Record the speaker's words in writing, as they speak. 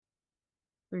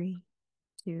Three,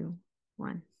 two,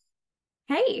 one.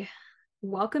 Hey,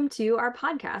 welcome to our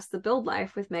podcast, The Build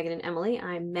Life with Megan and Emily.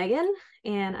 I'm Megan,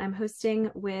 and I'm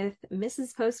hosting with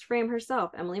Mrs. Post Frame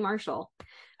herself, Emily Marshall.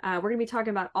 We're going to be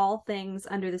talking about all things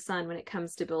under the sun when it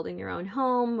comes to building your own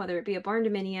home, whether it be a barn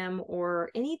dominium or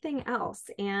anything else,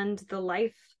 and the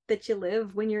life that you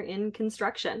live when you're in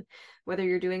construction, whether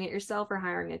you're doing it yourself or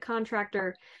hiring a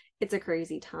contractor. It's a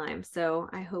crazy time. So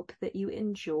I hope that you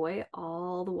enjoy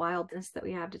all the wildness that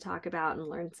we have to talk about and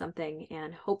learn something,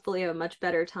 and hopefully have a much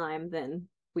better time than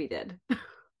we did.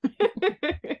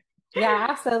 Yeah,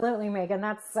 absolutely, Megan.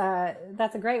 That's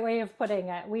a great way of putting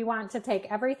it. We want to take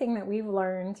everything that we've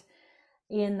learned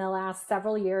in the last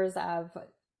several years of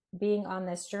being on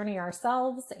this journey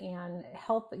ourselves and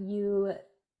help you,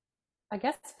 I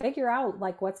guess, figure out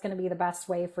like what's going to be the best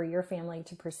way for your family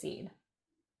to proceed.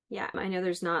 Yeah, I know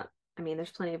there's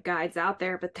plenty of guides out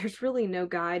there, but there's really no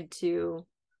guide to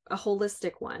a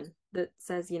holistic one that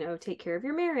says, take care of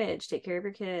your marriage, take care of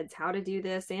your kids, how to do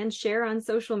this, and share on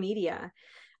social media.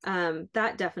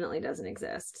 That definitely doesn't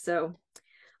exist. So,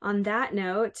 on that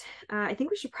note, I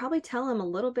think we should probably tell them a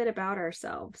little bit about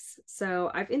ourselves.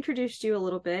 So, I've introduced you a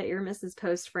little bit. You're Mrs.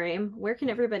 Post Frame. Where can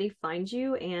everybody find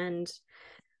you? And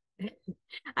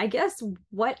I guess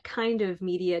what kind of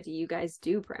media do you guys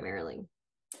do primarily?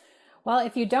 Well,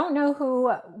 if you don't know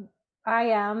who I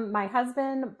am, my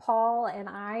husband, Paul, and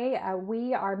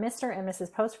we are Mr. and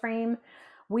Mrs. Postframe.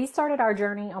 We started our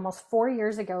journey almost 4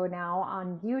 years ago now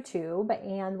on YouTube,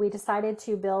 and we decided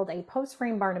to build a post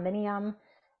frame barndominium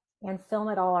and film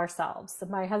it all ourselves. So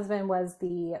my husband was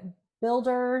the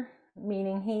builder,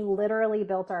 meaning he literally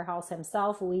built our house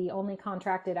himself. We only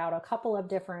contracted out a couple of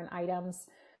different items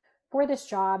for this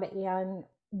job, and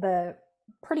the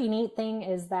pretty neat thing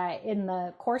is that in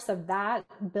the course of that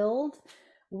build,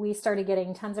 we started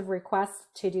getting tons of requests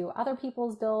to do other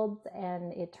people's builds,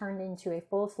 and it turned into a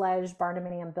full-fledged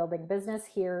barndominium building business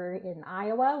here in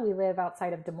Iowa. We live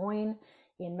outside of Des Moines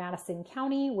in Madison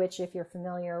County, which, if you're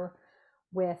familiar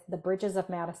with the bridges of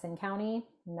Madison County,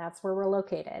 and that's where we're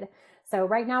located. So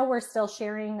right now we're still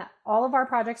sharing all of our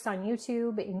projects on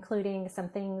YouTube, including some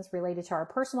things related to our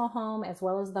personal home, as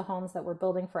well as the homes that we're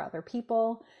building for other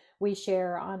people. We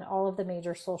share on all of the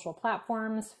major social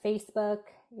platforms: Facebook,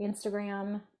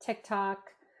 Instagram,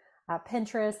 TikTok,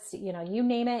 Pinterest, you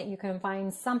name it, you can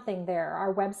find something there.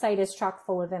 Our website is chock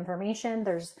full of information.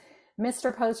 There's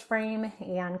Mr. Postframe,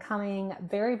 and coming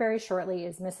very, very shortly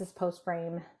is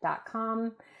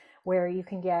mrspostframe.com, where you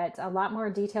can get a lot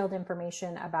more detailed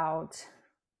information about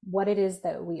what it is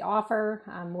that we offer.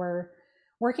 We're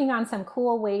working on some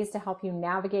cool ways to help you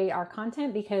navigate our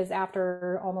content, because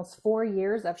after almost 4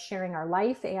 years of sharing our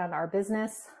life and our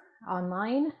business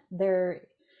online, the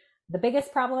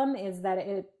biggest problem is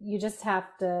that you just have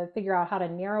to figure out how to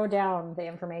narrow down the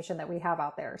information that we have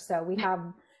out there. So we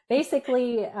have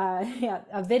basically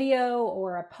a video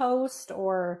or a post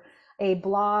or a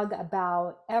blog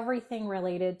about everything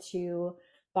related to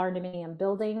barn dominium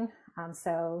building.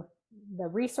 So the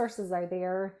resources are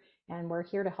there, and we're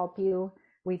here to help you.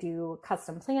 We do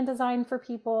custom plan design for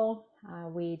people.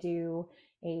 We do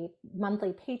a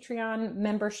monthly Patreon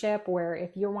membership where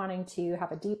if you're wanting to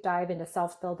have a deep dive into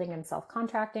self-building and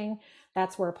self-contracting,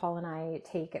 that's where Paul and I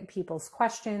take people's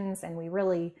questions and we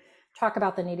really talk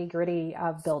about the nitty-gritty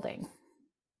of building.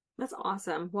 That's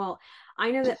awesome. Well, I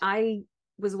know that I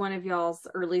was one of y'all's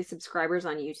early subscribers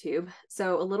on YouTube.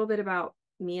 So a little bit about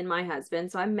me and my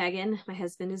husband. So I'm Megan. My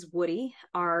husband is Woody.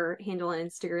 Our handle on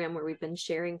Instagram, where we've been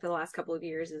sharing for the last couple of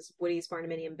years, is Woody's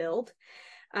Barndominium Build.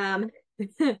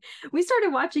 We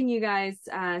started watching you guys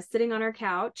sitting on our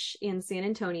couch in San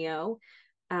Antonio.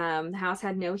 The house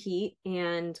had no heat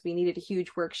and we needed a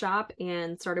huge workshop,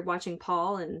 and started watching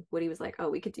Paul, and Woody was like, oh,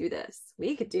 we could do this.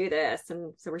 We could do this.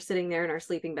 And so we're sitting there in our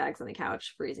sleeping bags on the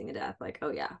couch, freezing to death, like,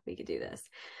 oh yeah, we could do this.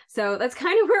 So that's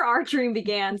kind of where our dream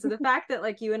began. So the fact that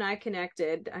like you and I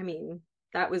connected, I mean,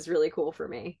 that was really cool for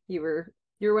me. You're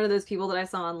one of those people that I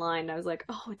saw online and I was like,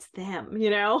 oh, it's them.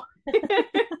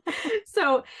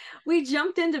 So we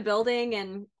jumped into building,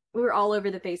 and we were all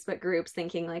over the Facebook groups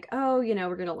thinking like, oh,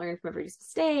 we're going to learn from everybody's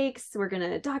mistakes. We're going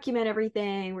to document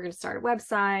everything. We're going to start a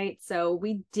website. So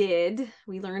we did.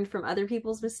 We learned from other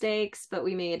people's mistakes, but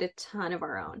we made a ton of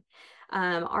our own.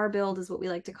 Our build is what we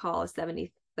like to call a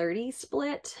 70-30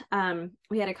 split.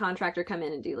 We had a contractor come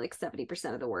in and do like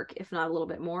 70% of the work, if not a little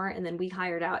bit more. And then we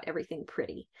hired out everything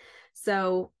pretty.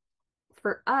 So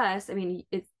for us, I mean,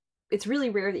 it's really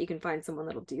rare that you can find someone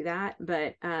that'll do that,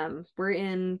 but we're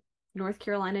in North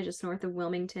Carolina, just north of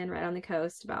Wilmington, right on the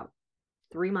coast, about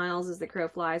 3 miles as the crow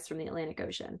flies from the Atlantic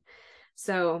Ocean.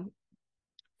 So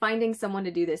finding someone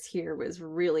to do this here was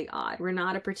really odd. We're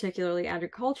not a particularly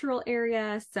agricultural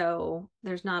area, so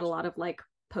there's not a lot of like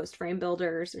post frame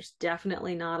builders. There's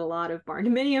definitely not a lot of barn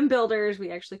dominium builders.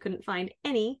 We actually couldn't find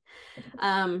any.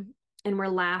 And we're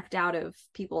laughed out of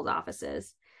people's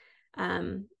offices.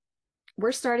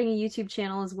 We're starting a YouTube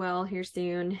channel as well here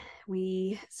soon.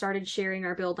 We started sharing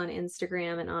our build on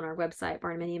Instagram and on our website,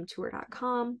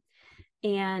 barndominiumtour.com.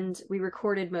 And we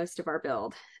recorded most of our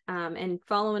build. And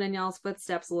following in y'all's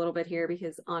footsteps a little bit here,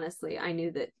 because honestly, I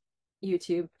knew that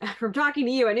YouTube, from talking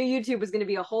to you, I knew YouTube was going to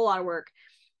be a whole lot of work.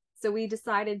 So we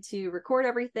decided to record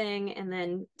everything and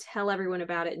then tell everyone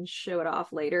about it and show it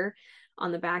off later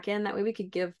on the back end. That way we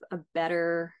could give a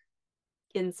better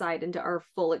insight into our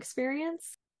full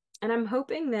experience. And I'm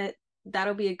hoping that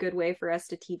that'll be a good way for us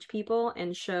to teach people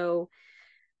and show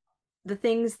the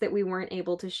things that we weren't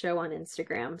able to show on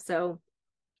Instagram. So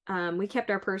we kept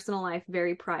our personal life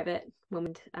very private.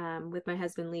 When with my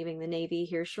husband leaving the Navy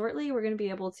here shortly, we're going to be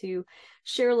able to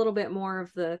share a little bit more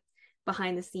of the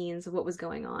behind the scenes of what was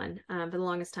going on. For the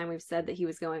longest time, we've said that he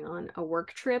was going on a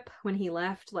work trip when he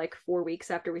left, like 4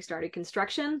 weeks after we started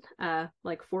construction,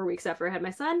 like 4 weeks after I had my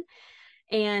son.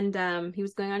 And he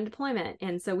was going on deployment.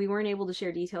 And so we weren't able to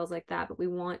share details like that, but we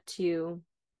want to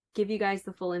give you guys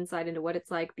the full insight into what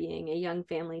it's like being a young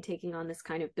family taking on this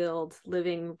kind of build,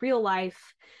 living real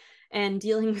life and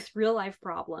dealing with real life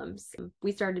problems.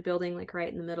 We started building like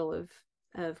right in the middle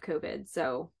of COVID.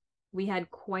 So we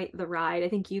had quite the ride. I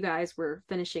think you guys were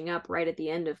finishing up right at the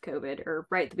end of COVID, or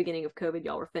right at the beginning of COVID,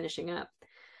 y'all were finishing up.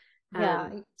 Yeah.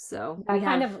 So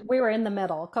we were in the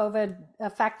middle. COVID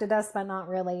affected us, but not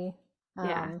really.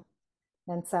 Yeah.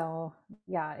 And so,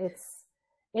 yeah,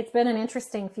 it's been an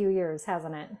interesting few years,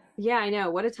 hasn't it? Yeah, I know.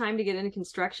 What a time to get into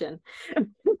construction.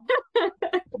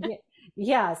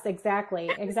 Yes, exactly.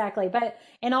 But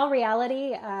in all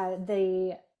reality,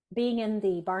 the being in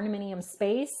the barndominium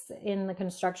space in the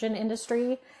construction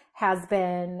industry has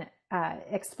been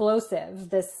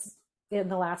explosive in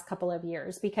the last couple of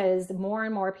years, because more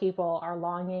and more people are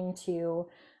longing to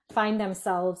find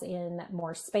themselves in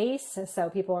more space. So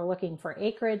people are looking for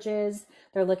acreages.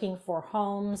 They're looking for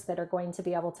homes that are going to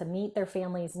be able to meet their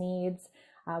family's needs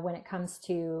when it comes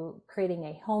to creating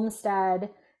a homestead,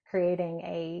 creating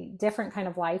a different kind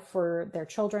of life for their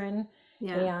children.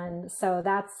 Yeah. And so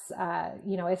that's,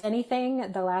 if anything,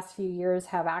 the last few years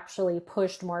have actually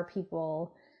pushed more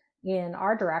people in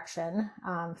our direction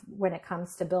when it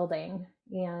comes to building.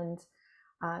 And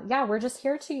we're just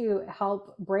here to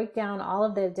help break down all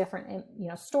of the different,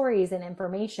 stories and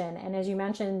information. And as you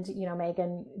mentioned,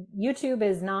 Megan, YouTube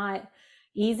is not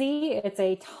easy. It's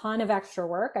a ton of extra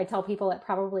work. I tell people it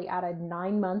probably added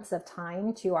 9 months of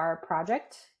time to our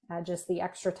project, just the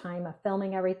extra time of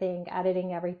filming everything,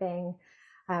 editing everything,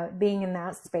 being in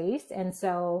that space. And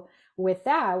so with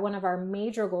that, one of our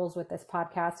major goals with this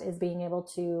podcast is being able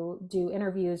to do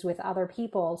interviews with other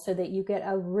people so that you get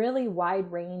a really wide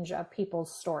range of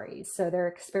people's stories. So their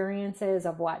experiences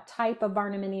of what type of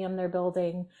barndominium they're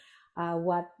building,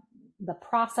 what the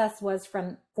process was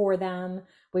for them.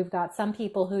 We've got some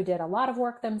people who did a lot of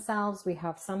work themselves. We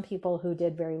have some people who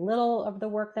did very little of the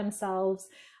work themselves.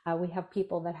 We have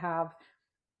people that have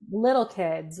little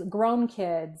kids, grown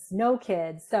kids, no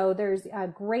kids. So there's a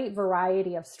great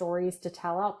variety of stories to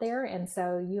tell out there. And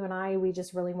so you and I, we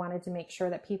just really wanted to make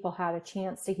sure that people had a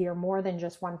chance to hear more than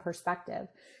just one perspective,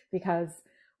 because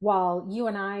while you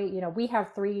and I, we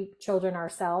have 3 children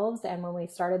ourselves. And when we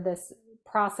started this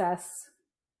process,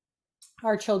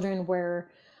 our children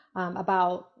were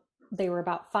they were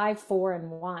about 5, 4, and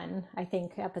 1, I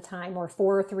think at the time, or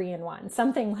 4, 3, and 1,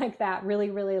 something like that, really,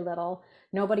 really little.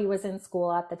 Nobody was in school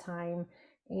at the time.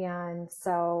 And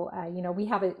so,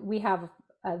 we have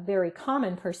a very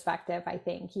common perspective, I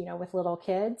think, with little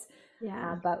kids.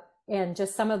 Yeah. And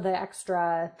just some of the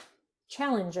extra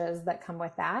challenges that come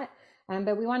with that.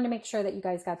 But we wanted to make sure that you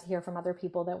guys got to hear from other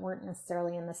people that weren't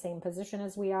necessarily in the same position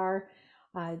as we are.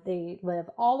 They live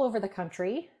all over the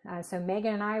country. So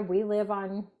Megan and I, we live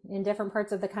in different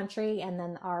parts of the country, and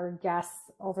then our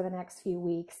guests over the next few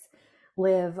weeks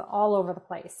live all over the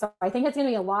place. So I think it's going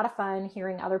to be a lot of fun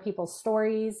hearing other people's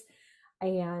stories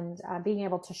and being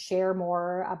able to share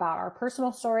more about our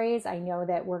personal stories. I know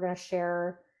that we're going to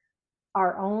share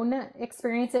our own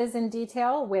experiences in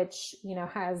detail, which,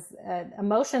 has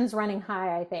emotions running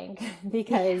high, I think,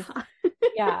 because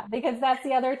because that's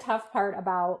the other tough part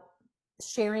about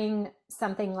sharing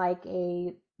something like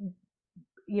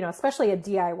especially a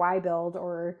DIY build,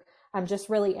 or just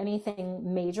really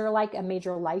anything major, like a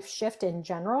major life shift in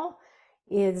general,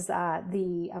 is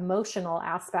the emotional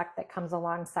aspect that comes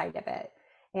alongside of it.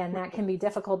 And that can be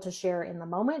difficult to share in the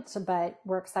moment, but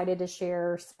we're excited to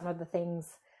share some of the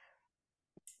things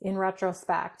in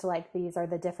retrospect. Like, these are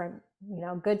the different,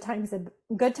 good times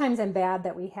and bad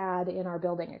that we had in our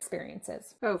building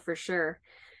experiences. Oh, for sure.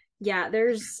 Yeah,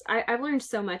 I've learned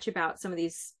so much about some of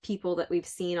these people that we've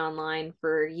seen online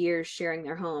for years sharing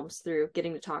their homes through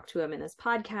getting to talk to them in this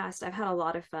podcast. I've had a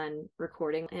lot of fun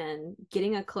recording and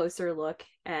getting a closer look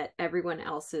at everyone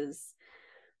else's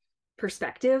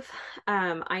perspective.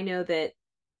 I know that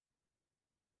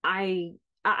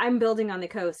I'm building on the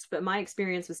coast, but my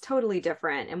experience was totally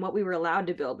different, and what we were allowed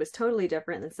to build was totally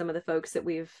different than some of the folks that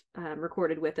we've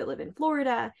recorded with that live in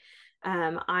Florida.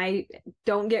 I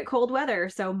don't get cold weather,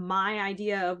 so my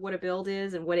idea of what a build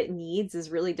is and what it needs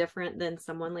is really different than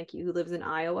someone like you who lives in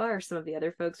Iowa, or some of the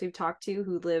other folks we've talked to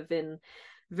who live in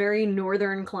very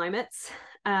northern climates.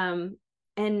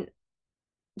 And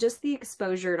just the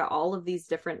exposure to all of these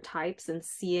different types and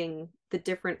seeing the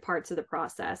different parts of the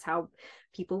process, how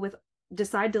people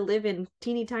decide to live in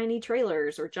teeny tiny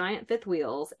trailers or giant fifth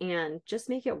wheels and just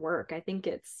make it work. I think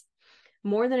it's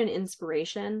more than an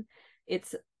inspiration.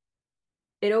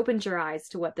 It opens your eyes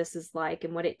to what this is like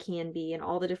and what it can be and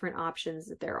all the different options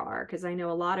that there are. Because I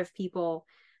know a lot of people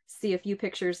see a few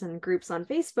pictures and groups on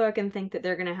Facebook and think that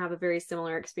they're going to have a very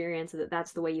similar experience, and that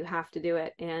that's the way you have to do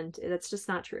it. And that's just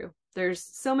not true. There's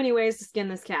so many ways to skin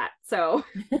this cat. So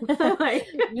like,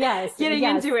 getting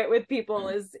into it with people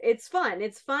it's fun.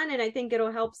 It's fun. And I think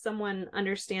it'll help someone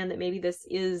understand that maybe this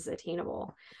is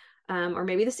attainable. Or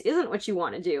maybe this isn't what you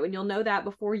want to do. And you'll know that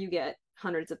before you get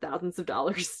hundreds of thousands of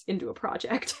dollars into a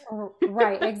project.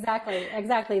 Right.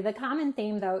 Exactly. The common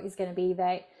theme, though, is going to be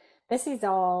that this is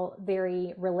all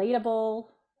very relatable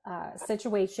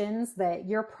situations that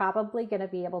you're probably going to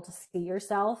be able to see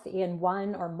yourself in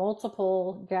one or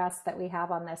multiple guests that we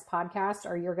have on this podcast,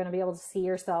 or you're going to be able to see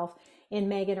yourself in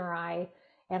Megan or I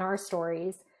and our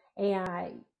stories.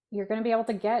 And you're going to be able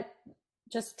to get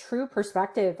just true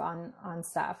perspective on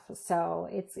stuff. So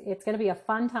it's going to be a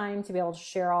fun time to be able to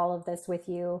share all of this with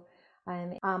you.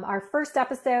 And our first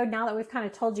episode, now that we've kind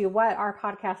of told you what our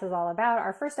podcast is all about,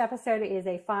 our first episode is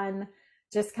a fun,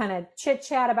 just kind of chit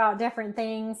chat about different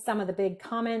things, some of the big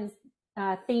common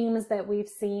themes that we've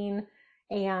seen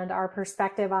and our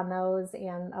perspective on those,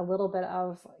 and a little bit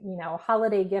of,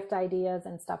 holiday gift ideas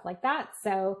and stuff like that.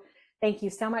 So thank you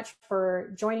so much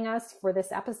for joining us for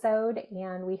this episode,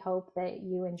 and we hope that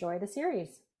you enjoy the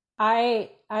series. I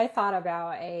thought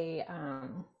about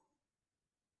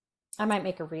I might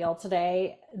make a reel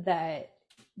today that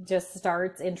just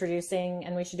starts introducing,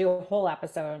 and we should do a whole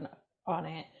episode on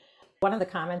it. One of the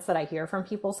comments that I hear from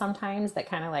people sometimes that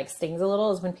kind of like stings a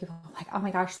little is when people are like, oh my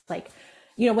gosh, like,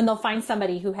 when they'll find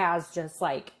somebody who has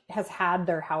had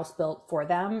their house built for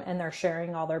them and they're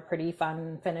sharing all their pretty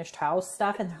fun finished house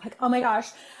stuff. And they're like, oh my gosh,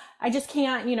 I just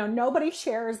can't, nobody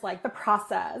shares like the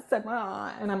process.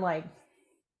 And I'm like,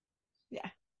 yeah,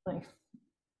 like,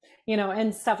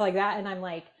 and stuff like that. And I'm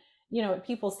like,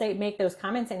 people make those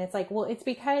comments, and it's like, well, it's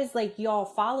because like y'all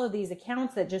follow these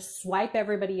accounts that just swipe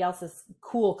everybody else's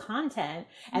cool content.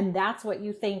 And that's what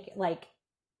you think, like,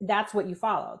 that's what you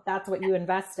follow. That's what you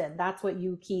invest in. That's what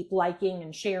you keep liking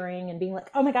and sharing and being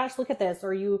like, oh my gosh, look at this.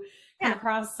 Or you come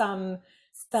across some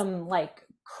like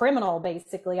criminal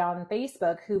basically on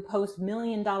Facebook who posts $1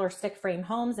 million stick frame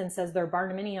homes and says they're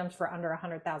barndominiums for under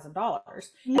 $100,000.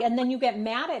 And then you get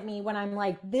mad at me when I'm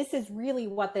like, this is really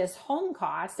what this home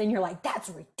costs. And you're like, that's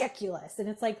ridiculous. And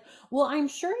it's like, well, I'm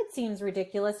sure it seems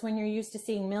ridiculous when you're used to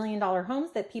seeing $1 million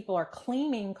homes that people are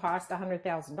claiming cost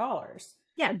 $100,000.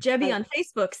 Yeah, Jebby on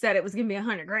Facebook said it was going to be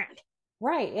 $100,000.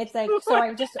 Right. It's like,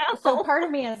 so part of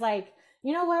me is like,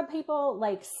 you know what, people,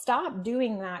 like, stop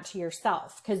doing that to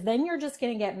yourself, because then you're just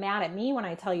going to get mad at me when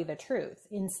I tell you the truth.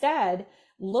 Instead,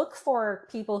 look for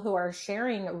people who are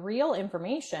sharing real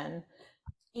information,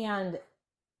 and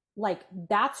like,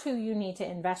 that's who you need to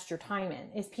invest your time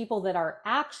in, is people that are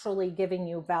actually giving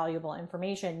you valuable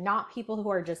information, not people who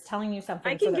are just telling you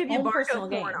something. I can give you personal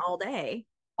porn all day.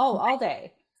 Oh, all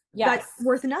day. Yeah, that's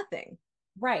worth nothing.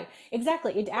 Right.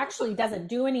 Exactly. It actually doesn't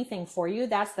do anything for you.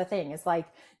 That's the thing. It's like,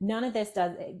 none of this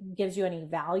gives you any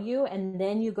value. And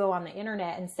then you go on the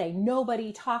internet and say,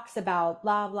 nobody talks about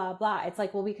blah, blah, blah. It's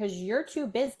like, well, because you're too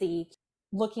busy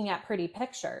looking at pretty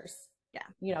pictures.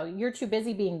 Yeah. You're too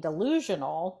busy being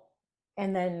delusional.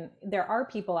 And then there are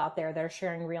people out there that are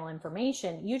sharing real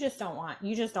information. You just don't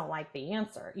like the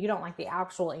answer. You don't like the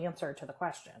actual answer to the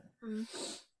question. Mm-hmm.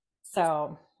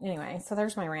 So anyway, so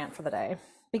there's my rant for the day.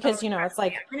 Because, it's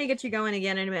like, I'm going to get you going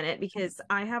again in a minute, because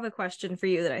I have a question for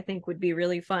you that I think would be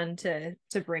really fun to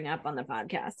bring up on the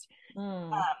podcast.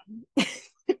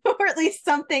 or at least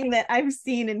something that I've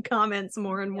seen in comments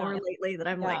more and more Yeah. lately that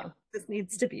I'm like, Yeah. this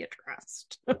needs to be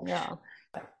addressed. Yeah.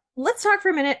 Let's talk for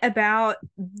a minute about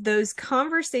those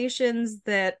conversations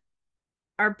that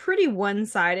are pretty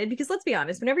one-sided, because let's be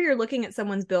honest, whenever you're looking at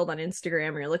someone's build on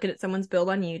Instagram or you're looking at someone's build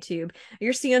on YouTube,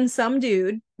 you're seeing some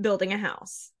dude building a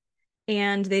house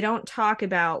and they don't talk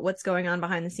about what's going on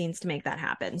behind the scenes to make that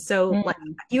happen. So like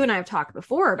you and I have talked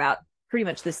before about pretty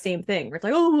much the same thing, where it's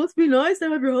like, oh, it must be nice to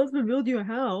have your husband build you a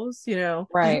house, you know.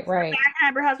 Right, right.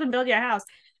 Have your husband build you a house.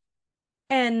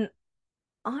 And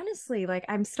honestly, like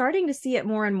I'm starting to see it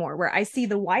more and more, where I see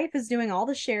the wife is doing all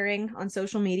the sharing on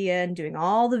social media and doing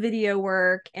all the video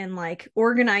work and like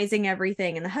organizing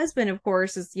everything, and the husband of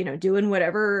course is, you know, doing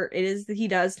whatever it is that he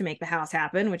does to make the house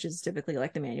happen, which is typically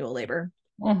like the manual labor.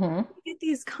 You get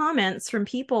these comments from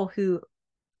people who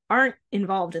aren't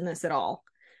involved in this at all,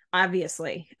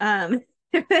 obviously. They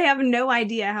have no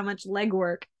idea how much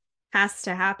legwork has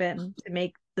to happen to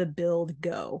make the build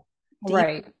go.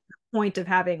 Right. Point of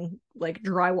having like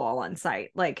drywall on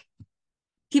site, like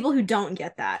people who don't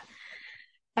get that.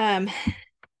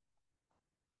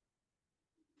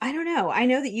 I don't know, I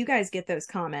know that you guys get those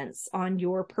comments on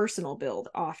your personal build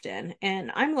often,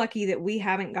 and I'm lucky that we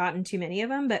haven't gotten too many of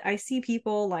them, but I see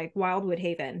people like Wildwood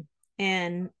Haven,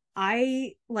 and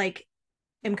I like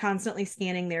am constantly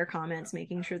scanning their comments,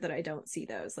 making sure that I don't see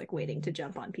those, like waiting to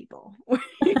jump on people.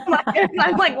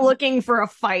 I'm like looking for a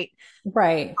fight.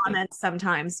 Right. Comments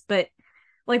sometimes, but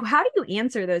like, how do you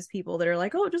answer those people that are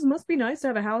like, oh, it just must be nice to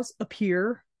have a house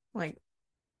appear? Like,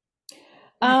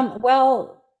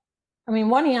 Well, I mean,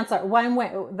 one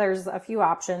way, there's a few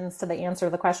options to the answer to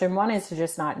the question. One is to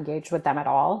just not engage with them at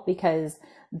all, because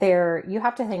you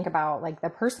have to think about like the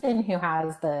person who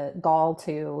has the gall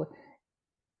to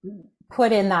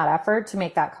put in that effort to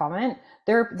make that comment.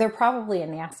 They're probably a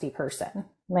nasty person.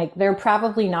 Like they're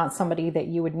probably not somebody that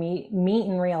you would meet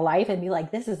in real life and be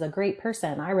like, this is a great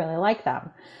person, I really like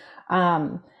them.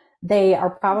 They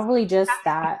are probably just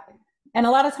that. And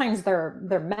a lot of times they're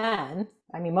men.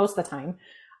 I mean, most of the time.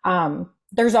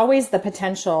 There's always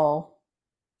the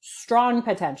strong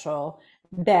potential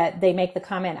that they make the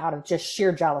comment out of just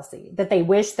sheer jealousy, that they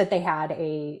wish that they had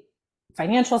a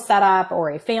financial setup or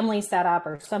a family setup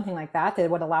or something like that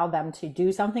that would allow them to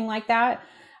do something like that.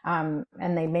 And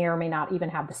they may or may not even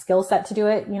have the skill set to do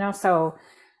it, you know? So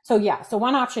yeah. So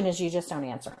one option is you just don't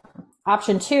answer.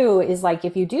 Option two is like,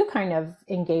 if you do kind of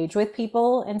engage with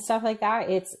people and stuff like that,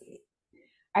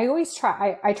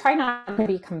 I try not to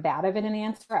be combative in an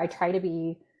answer. I try to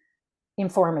be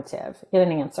informative in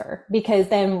an answer, because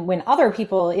then when other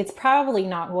people, it's probably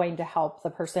not going to help the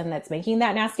person that's making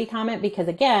that nasty comment, because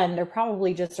again, they're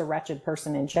probably just a wretched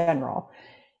person in general.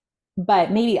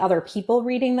 But maybe other people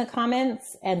reading the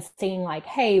comments and seeing like,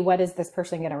 hey, what is this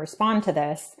person going to respond to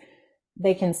this?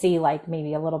 They can see like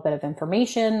maybe a little bit of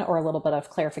information or a little bit of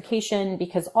clarification,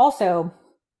 because also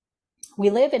we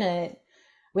live in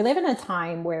a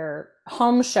time where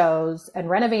home shows and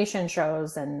renovation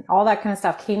shows and all that kind of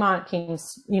stuff came,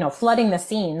 you know, flooding the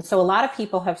scene. So a lot of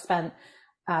people have spent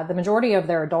the majority of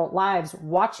their adult lives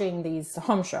watching these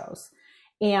home shows.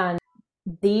 And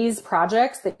these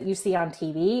projects that you see on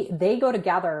TV, they go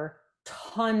together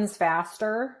tons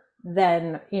faster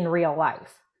than in real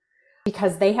life,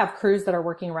 because they have crews that are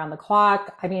working around the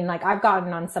clock. I mean, like I've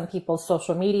gotten on some people's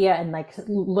social media and like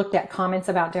looked at comments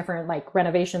about different like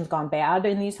renovations gone bad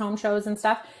in these home shows and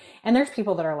stuff. And there's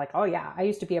people that are like, oh yeah, I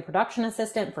used to be a production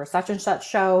assistant for such and such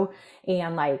show,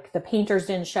 and like the painters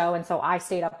didn't show, and so I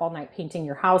stayed up all night painting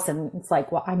your house. And it's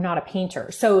like, well, I'm not a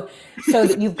painter. So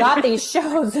you've got these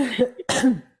shows,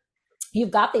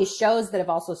 you've got these shows that have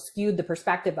also skewed the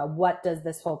perspective of what does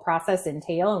this whole process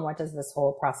entail and what does this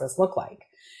whole process look like.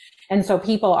 And so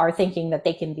people are thinking that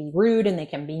they can be rude and they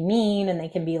can be mean and they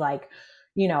can be like,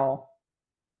 you know,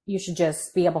 you should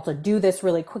just be able to do this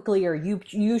really quickly, or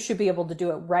you should be able to do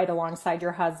it right alongside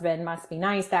your husband, must be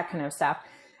nice, that kind of stuff.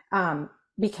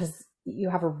 Because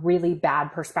you have a really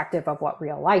bad perspective of what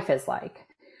real life is like.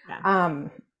 Yeah.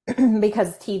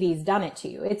 Because TV's done it to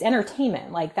you. It's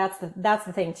entertainment. Like that's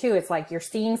the thing too. It's like you're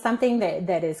seeing something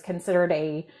that is considered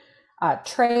a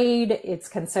trade, it's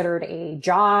considered a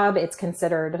job, it's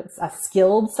considered a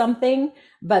skilled something,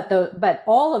 but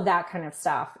all of that kind of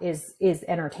stuff is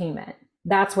entertainment.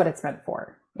 That's what it's meant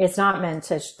for. It's not meant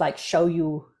to like show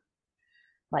you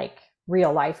like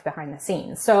real life behind the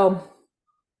scenes. So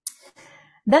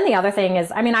then the other thing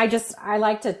is, I mean, I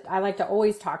like to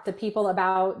always talk to people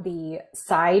about the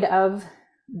side of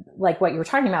like what you were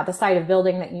talking about, the side of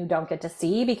building that you don't get to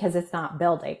see, because it's not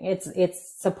building.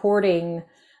 It's supporting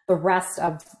the rest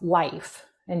of life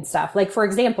and stuff. Like, for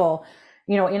example,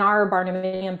 in our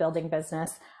barnuminium building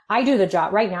business, I do the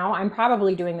job right now. I'm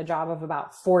probably doing the job of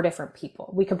about 4 different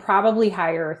people. We could probably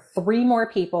hire 3 more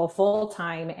people full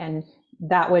time, and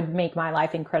that would make my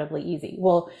life incredibly easy.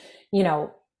 Well,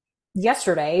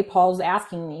 yesterday Paul's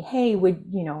asking me, hey,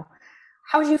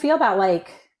 how would you feel about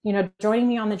joining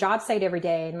me on the job site every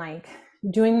day and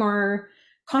doing more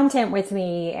content with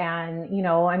me? And,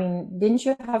 I mean, didn't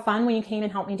you have fun when you came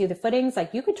and helped me do the footings?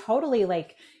 You could totally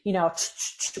with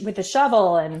the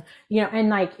shovel and,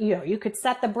 you could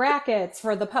set the brackets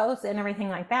for the posts and everything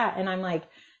like that. And I'm like,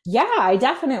 yeah, I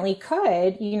definitely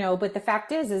could, but the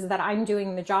fact is that I'm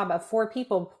doing the job of 4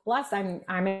 people plus I'm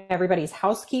everybody's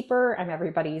housekeeper. I'm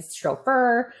everybody's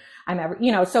chauffeur.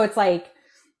 So it's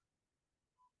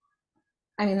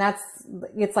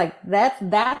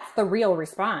that's the real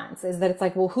response, is that it's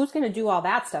well, who's going to do all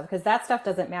that stuff? Because that stuff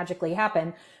doesn't magically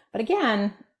happen. But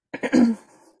again,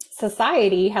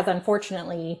 society has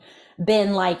unfortunately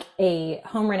been like a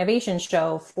home renovation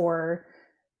show for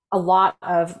a lot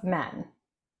of men,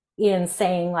 in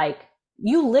saying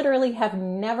you literally have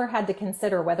never had to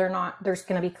consider whether or not there's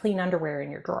going to be clean underwear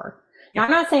in your drawer. Now,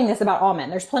 I'm not saying this about all men.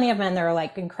 There's plenty of men that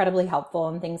are incredibly helpful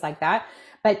and things like that.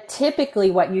 But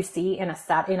typically what you see in a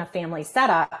family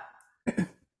setup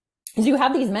is you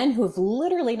have these men who've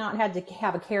literally not had to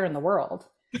have a care in the world.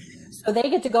 So they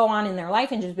get to go on in their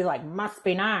life and just be must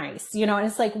be nice, and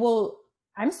it's well,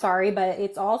 I'm sorry, but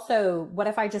it's also, what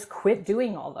if I just quit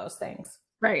doing all those things?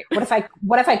 Right. What if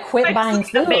I quit buying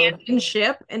food? And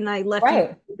ship and I left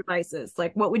you devices?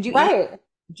 What would you eat?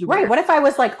 Right. What if I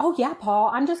was oh yeah, Paul,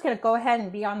 I'm just going to go ahead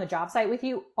and be on the job site with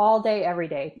you all day, every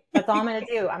day. That's all I'm going to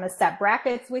do. I'm going to set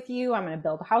brackets with you. I'm going to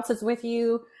build houses with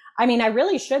you. I mean, I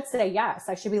really should say yes.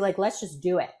 I should be let's just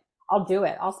do it. I'll do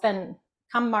it. I'll spend,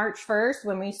 come March 1st,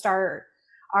 when we start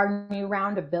our new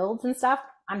round of builds and stuff,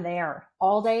 I'm there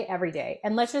all day, every day.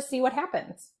 And let's just see what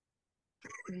happens.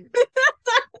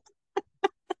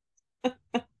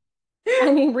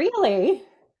 I mean, really,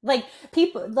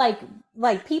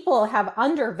 people have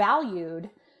undervalued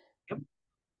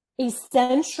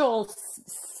essential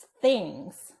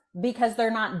things because they're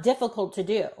not difficult to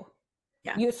do.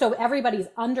 Yeah. So everybody's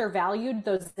undervalued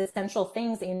those essential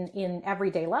things in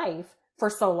everyday life for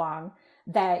so long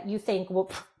that you think,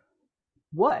 well,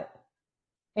 what?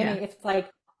 I mean, it's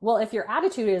well, if your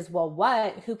attitude is, well,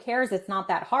 what, who cares? It's not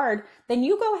that hard. Then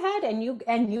you go ahead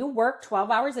and you work 12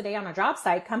 hours a day on a job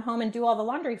site, come home and do all the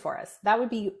laundry for us. That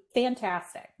would be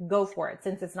fantastic. Go for it,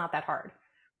 since it's not that hard.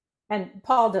 And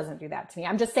Paul doesn't do that to me.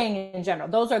 I'm just saying in general,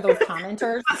 those are those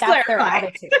commenters. That's their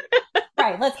attitude.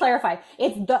 Right. Let's clarify.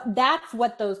 That's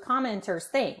what those commenters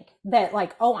think, that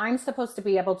oh, I'm supposed to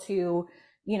be able to,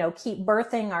 keep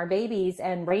birthing our babies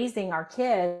and raising our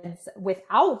kids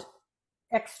without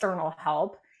external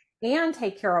help, and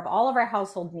take care of all of our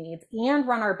household needs, and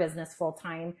run our business full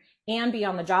time, and be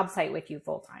on the job site with you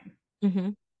full time. Mm-hmm.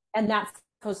 And that's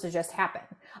supposed to just happen.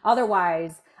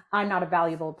 Otherwise, I'm not a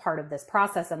valuable part of this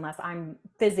process unless I'm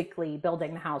physically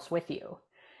building the house with you.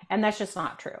 And that's just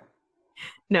not true.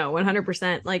 No,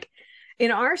 100%. In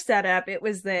our setup, it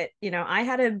was that, I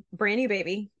had a brand new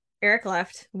baby. Eric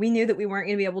left. We knew that we weren't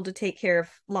going to be able to take care of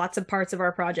lots of parts of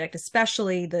our project,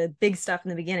 especially the big stuff in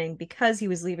the beginning, because he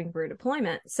was leaving for a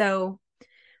deployment. So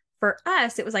for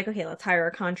us, it was okay, let's hire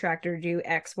a contractor to do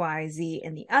X, Y, Z,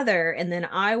 and the other. And then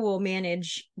I will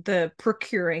manage the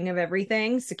procuring of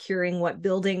everything, securing what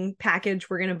building package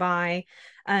we're going to buy,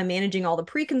 managing all the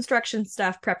pre-construction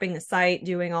stuff, prepping the site,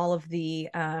 doing all of the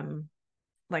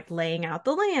laying out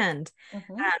the land,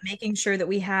 making sure that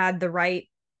we had the right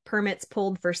permits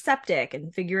pulled for septic,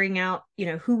 and figuring out,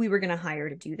 who we were going to hire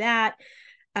to do that.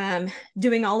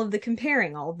 Doing all of the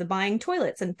comparing, all of the buying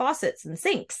toilets and faucets and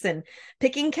sinks, and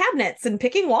picking cabinets and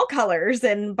picking wall colors,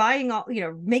 and buying all,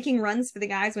 making runs for the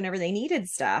guys whenever they needed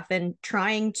stuff, and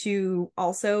trying to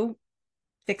also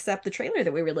fix up the trailer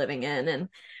that we were living in. And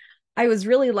I was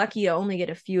really lucky to only get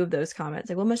a few of those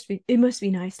comments. Well, it must be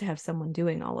nice to have someone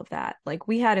doing all of that.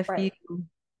 We had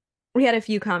a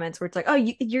few comments where it's oh,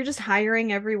 you're just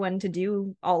hiring everyone to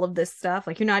do all of this stuff.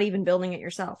 You're not even building it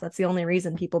yourself. That's the only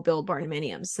reason people build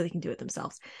barnuminiums, so they can do it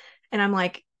themselves. And I'm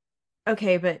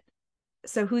okay, but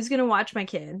so who's going to watch my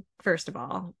kid? First of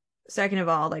all. Second of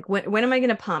all, when am I going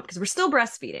to pump? Because we're still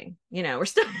breastfeeding, we're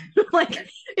still when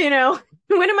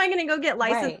am I going to go get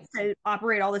licensed to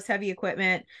operate all this heavy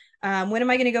equipment? When am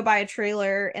I going to go buy a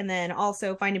trailer and then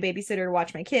also find a babysitter to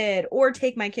watch my kid, or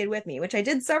take my kid with me, which I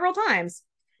did several times,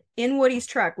 in Woody's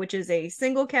truck, which is a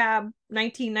single cab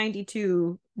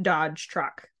 1992 Dodge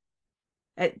truck.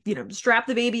 Strap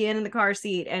the baby in the car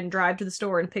seat and drive to the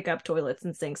store and pick up toilets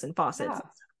and sinks and faucets.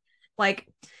 Yeah.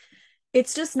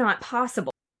 It's just not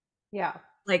possible. Yeah.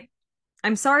 Like,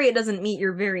 I'm sorry it doesn't meet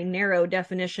your very narrow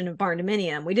definition of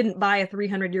barndominium. We didn't buy a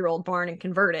 300-year-old barn and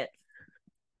convert it.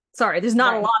 Sorry, there's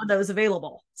not a Right. lot of those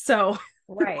available. So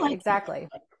Right. like Exactly.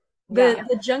 the Yeah.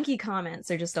 the junky comments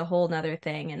are just a whole nother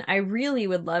thing. And I really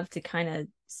would love to kind of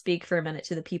speak for a minute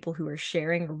to the people who are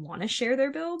sharing or want to share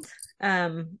their build.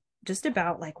 Just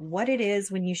about like what it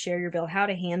is when you share your build, how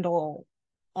to handle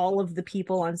all of the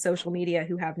people on social media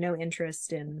who have no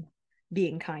interest in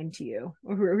being kind to you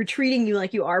or who are treating you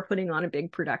like you are putting on a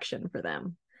big production for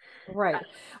them, Right.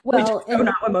 which is Well, so and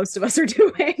not what most of us are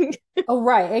doing. oh,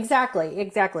 right, exactly,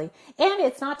 exactly. And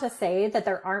it's not to say that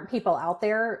there aren't people out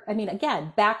there. I mean,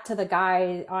 again, back to the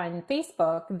guy on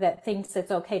Facebook that thinks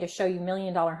it's okay to show you $1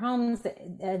 million homes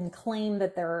and claim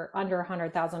that they're under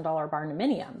 $100,000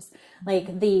 barndominiums.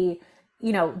 Like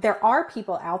there are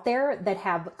people out there that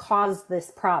have caused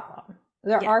this problem.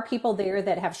 There Yeah. are people there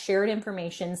that have shared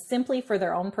information simply for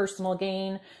their own personal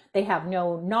gain. They have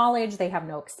no knowledge, they have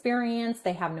no experience,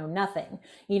 they have no nothing,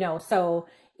 so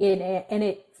and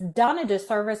it's done a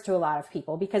disservice to a lot of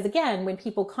people because again, when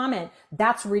people comment,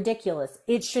 that's ridiculous.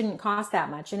 It shouldn't cost that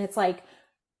much. And it's like,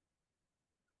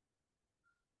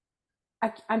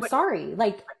 I'm sorry.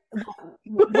 Like,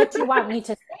 what do you want me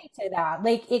to say to that?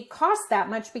 Like, it costs that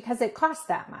much because it costs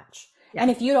that much. Yeah.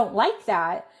 And if you don't like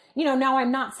that, now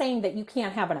I'm not saying that you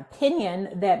can't have an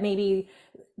opinion that maybe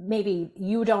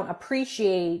you don't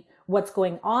appreciate what's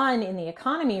going on in the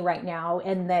economy right now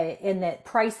and that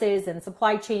prices and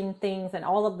supply chain things and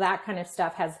all of that kind of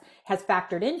stuff has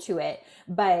factored into it.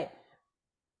 But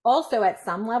also at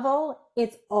some level,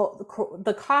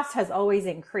 the cost has always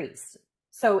increased.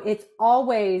 So it's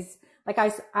always like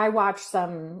I watched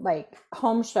some like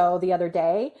home show the other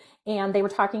day and they were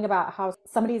talking about how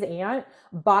somebody's aunt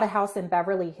bought a house in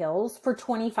Beverly Hills for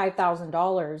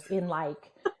 $25,000 in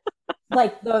like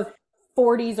the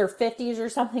 40s or 50s or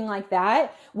something like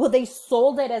that. Well, they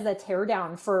sold it as a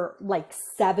teardown for like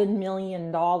 $7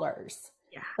 million.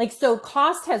 Yeah. Like, so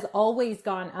cost has always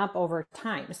gone up over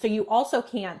time. So you also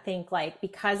can't think like,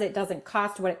 because it doesn't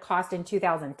cost what it cost in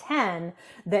 2010,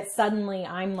 that suddenly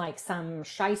I'm like some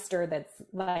shyster that's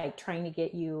like trying to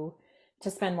get you to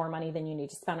spend more money than you need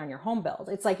to spend on your home build.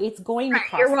 It's like, it's going to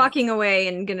cost. You're walking away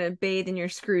and gonna bathe in your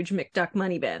Scrooge McDuck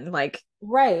money bin. Like,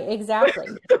 right, exactly.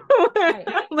 Right.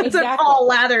 That's exactly. what Paul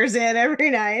lathers in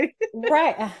every night.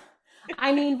 Right.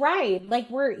 I mean, right. Like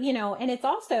we're, and it's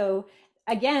also,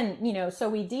 again, so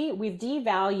we've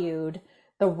devalued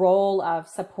the role of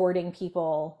supporting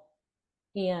people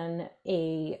in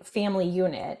a family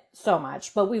unit so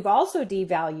much, but we've also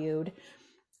devalued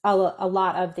a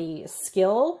lot of the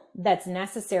skill that's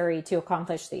necessary to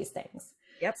accomplish these things.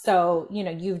 Yep. So,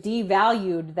 you've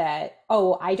devalued that,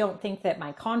 oh, I don't think that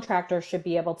my contractor should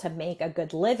be able to make a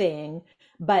good living,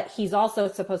 but he's also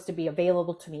supposed to be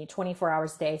available to me 24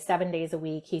 hours a day, 7 days a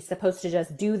week. He's supposed to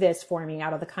just do this for me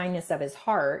out of the kindness of his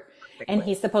heart. And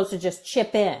he's supposed to just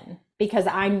chip in because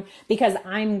I'm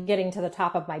getting to the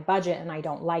top of my budget and I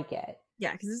don't like it.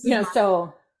 Yeah. Because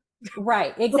so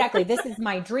right, exactly. This is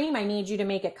my dream. I need you to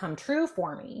make it come true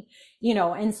for me,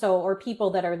 and so, or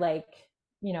people that are like,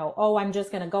 oh, I'm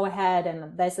just going to go ahead and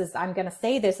I'm going to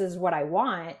say this is what I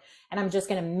want. And I'm just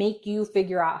going to make you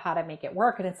figure out how to make it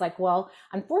work. And it's like, well,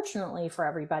 unfortunately for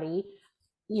everybody,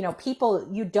 you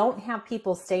don't have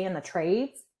people stay in the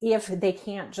trades if they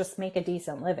can't just make a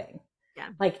decent living. Yeah.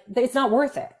 Like it's not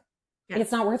worth it. Yeah.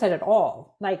 It's not worth it at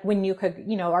all. Like when you could,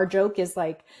 our joke is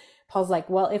like, Paul's like,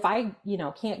 well, if I,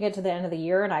 can't get to the end of the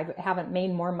year and I haven't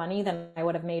made more money than I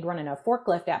would have made running a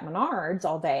forklift at Menards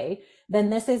all day, then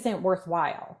this isn't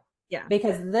worthwhile. Yeah.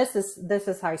 Because this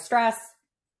is high stress.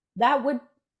 That would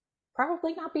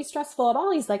probably not be stressful at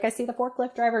all. He's like, I see the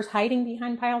forklift drivers hiding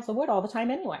behind piles of wood all the time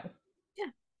anyway.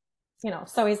 Yeah.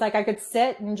 So he's like, I could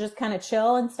sit and just kind of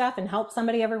chill and stuff and help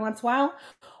somebody every once in a while,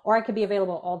 or I could be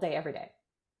available all day, every day.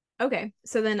 Okay.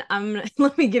 So then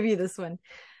let me give you this one.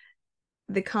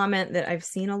 The comment that I've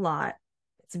seen a lot.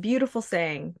 It's a beautiful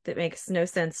saying that makes no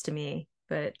sense to me,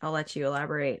 but I'll let you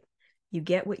elaborate. You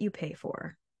get what you pay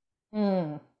for.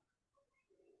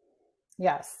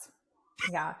 Yes.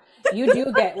 Yeah. You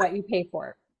do get what you pay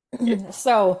for.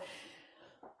 So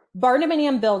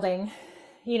barndominium building,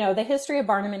 the history of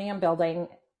barndominium building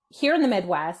here in the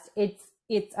Midwest,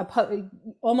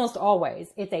 almost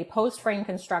always it's a post frame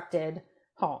constructed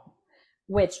home,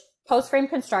 which post frame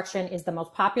construction is the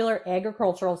most popular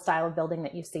agricultural style of building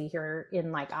that you see here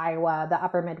in like Iowa, the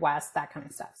upper Midwest, that kind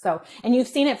of stuff. So, and you've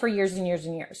seen it for years and years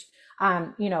and years.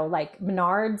 Like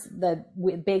Menards, the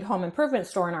big home improvement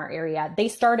store in our area, they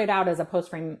started out as a post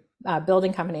frame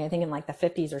building company, I think in like the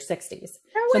 50s or 60s.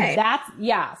 No So way. that's,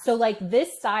 yeah. So like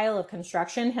this style of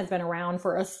construction has been around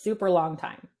for a super long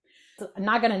time. So I'm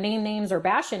not going to name names or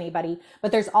bash anybody,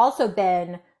 but there's also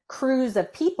been crews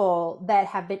of people that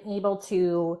have been able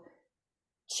to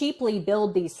cheaply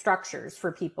build these structures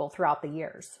for people throughout the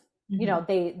years. You know,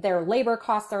 their labor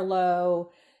costs are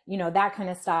low, you know, that kind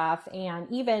of stuff. And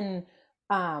even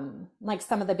like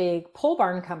some of the big pole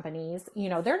barn companies, you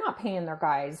know, they're not paying their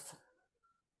guys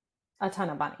a ton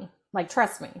of money. Like,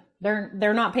 trust me,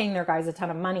 they're not paying their guys a ton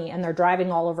of money, and they're driving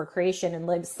all over creation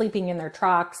and sleeping in their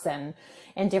trucks and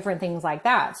different things like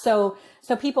that. So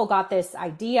people got this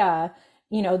idea,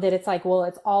 you know, that it's like, well,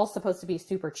 it's all supposed to be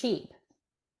super cheap.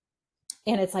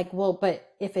 And it's like, well, but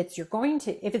if it's going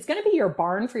to be your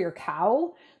barn for your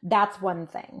cow, that's one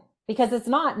thing, because it's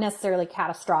not necessarily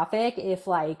catastrophic if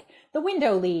like the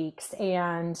window leaks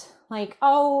and like,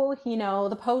 oh, you know,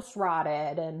 the post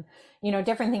rotted and, you know,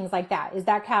 different things like that. Is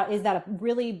that a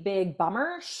really big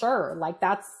bummer? Sure. Like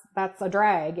that's a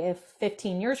drag if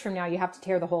 15 years from now you have to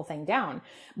tear the whole thing down.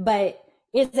 But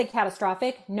is it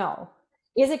catastrophic? No.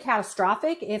 Is it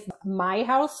catastrophic if my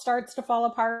house starts to fall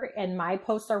apart and my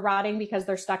posts are rotting because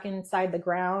they're stuck inside the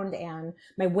ground and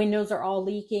my windows are all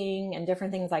leaking and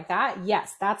different things like that?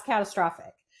 Yes, that's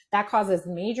catastrophic. That causes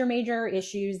major, major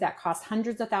issues that cost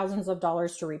hundreds of thousands of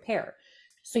dollars to repair.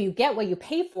 So you get what you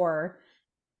pay for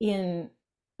in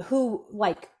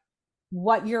what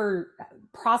your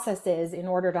process is in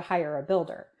order to hire a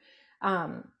builder.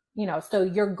 You know, so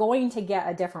you're going to get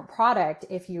a different product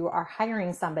if you are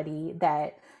hiring somebody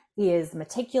that is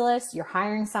meticulous. You're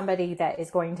hiring somebody that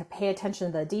is going to pay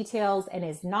attention to the details and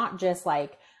is not just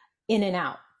like in and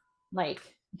out, like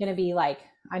going to be like,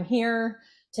 I'm here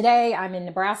today, I'm in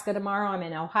Nebraska tomorrow, I'm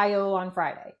in Ohio on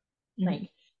Friday. Like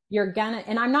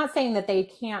and I'm not saying that they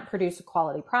can't produce a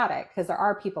quality product, because there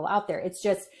are people out there. It's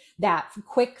just that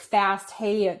quick, fast,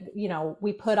 hey, you know,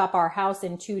 we put up our house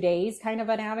in 2 days kind of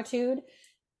an attitude.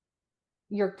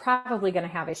 You're probably going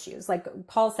to have issues. Like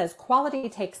Paul says, quality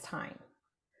takes time.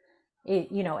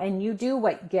 You know, and you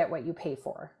get what you pay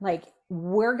for. Like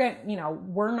we're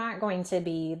not going to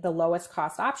be the lowest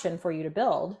cost option for you to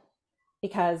build,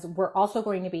 because we're also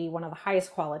going to be one of the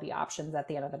highest quality options at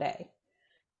the end of the day.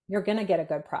 You're going to get a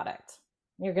good product.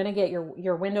 You're going to get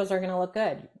your windows are going to look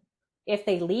good. If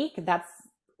they leak, that's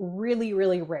really,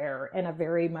 really rare and a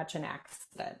very much an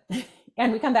accident.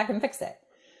 And we come back and fix it.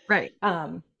 Right.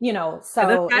 You know,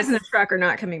 so the guys in the truck are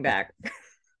not coming back.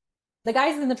 The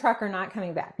guys in the truck are not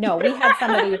coming back. No, we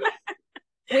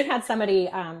had somebody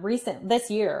recent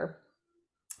this year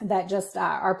that just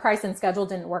our price and schedule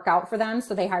didn't work out for them,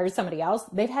 so they hired somebody else.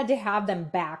 They've had to have them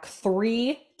back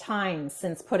 3 times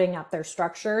since putting up their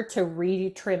structure to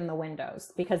retrim the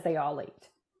windows because they all leaked.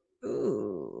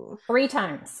 Ooh. 3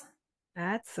 times.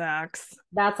 That sucks.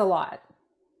 That's a lot.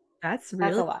 That's a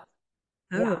lot.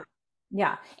 Oh.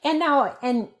 Yeah. And now,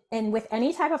 and with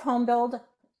any type of home build,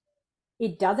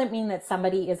 it doesn't mean that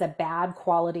somebody is a bad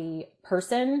quality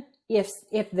person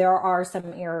if there are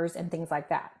some errors and things like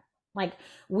that. Like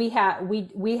we had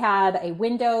a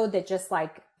window that just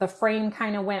like the frame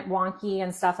kind of went wonky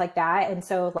and stuff like that. And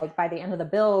so like by the end of the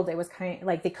build, it was kind of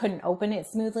like they couldn't open it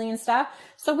smoothly and stuff.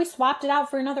 So we swapped it out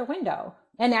for another window.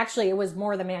 And actually it was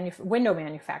more the window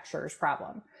manufacturer's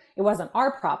problem. It wasn't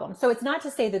our problem. So it's not to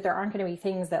say that there aren't going to be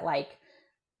things that like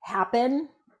happen.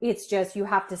 It's just, you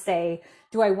have to say,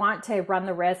 do I want to run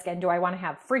the risk, and do I want to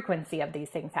have frequency of these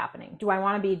things happening? Do I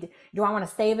want to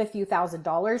save a few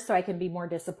 $1,000s so I can be more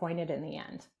disappointed in the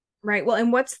end? Right. Well,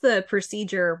 and what's the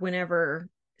procedure whenever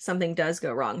something does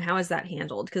go wrong? How is that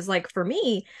handled? Because like for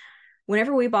me,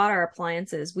 whenever we bought our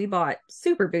appliances, we bought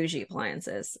super bougie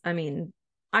appliances. I mean,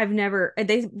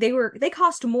 they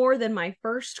cost more than my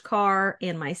first car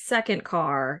and my second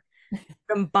car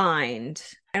combined.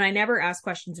 And I never asked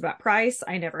questions about price.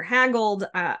 I never haggled.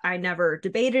 I never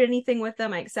debated anything with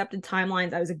them. I accepted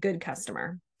timelines. I was a good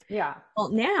customer. Yeah.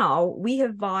 Well, now we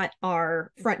have bought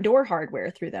our front door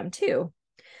hardware through them too.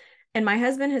 And my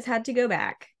husband has had to go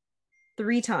back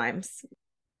 3 times.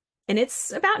 And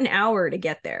it's about an hour to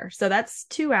get there. So that's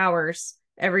 2 hours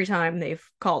every time they've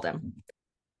called him.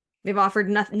 They've offered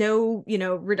no,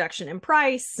 reduction in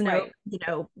price, right.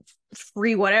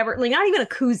 Free whatever, like not even a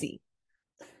koozie.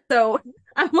 So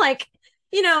I'm like,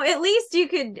 at least you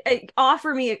could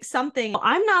offer me something.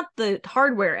 I'm not the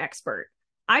hardware expert.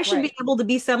 I should be able to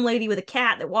be some lady with a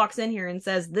cat that walks in here and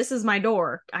says, this is my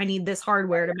door. I need this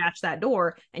hardware to match that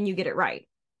door. And you get it right.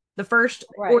 The first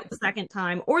or the second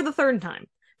time or the third time.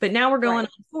 But now we're going on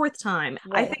the 4th time.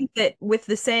 I think that with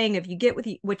the saying, if you get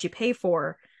what you pay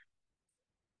for,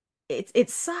 it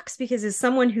sucks because as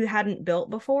someone who hadn't built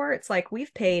before, it's like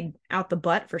we've paid out the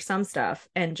butt for some stuff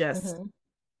and just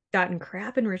gotten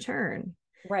crap in return.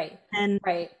 Right. And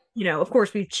Right. of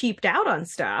course we've cheaped out on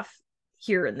stuff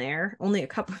here and there, only a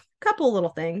couple little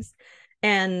things.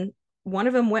 And one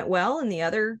of them went well and the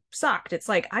other sucked. It's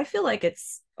like I feel like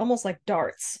it's almost like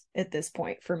darts at this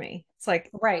point for me. It's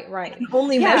like right.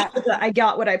 Only measure that I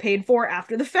got what I paid for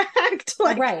after the fact.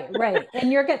 Like, right.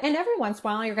 And and every once in a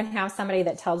while you're gonna have somebody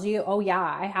that tells you, oh yeah,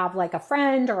 I have like a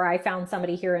friend, or I found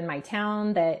somebody here in my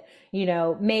town that,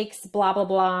 makes blah blah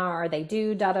blah, or they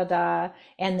do da da da.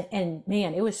 And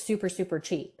man, it was super, super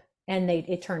cheap. And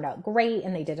it turned out great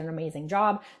and they did an amazing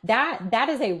job. That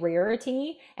is a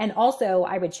rarity. And also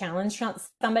I would challenge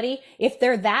somebody, if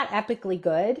they're that epically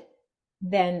good,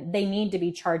 then they need to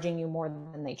be charging you more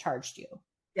than they charged you.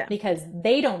 Yeah. Because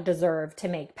they don't deserve to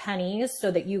make pennies so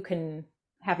that you can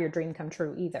have your dream come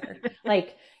true either.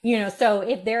 Like, so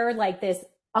if they're like this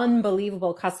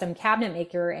unbelievable custom cabinet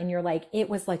maker and you're like, it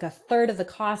was like a third of the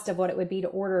cost of what it would be to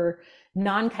order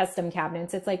non-custom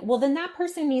cabinets, it's like, well, then that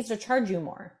person needs to charge you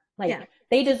more. Like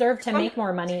they deserve to make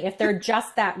more money if they're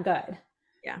just that good.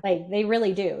 Yeah. Like they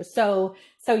really do. So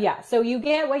yeah. So you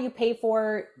get what you pay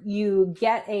for. You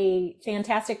get a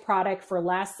fantastic product for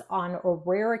less on a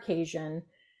rare occasion.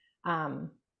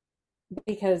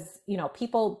 Because,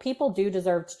 people do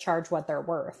deserve to charge what they're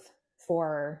worth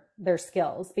for their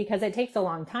skills, because it takes a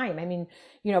long time. I mean,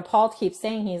 Paul keeps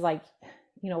saying, he's like,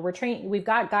 we've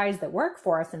got guys that work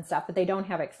for us and stuff, but they don't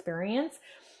have experience.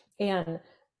 And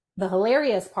the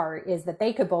hilarious part is that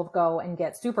they could both go and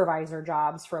get supervisor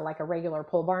jobs for like a regular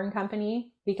pole barn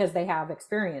company because they have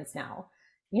experience now,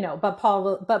 but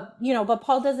Paul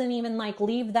doesn't even like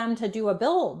leave them to do a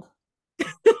build.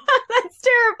 That's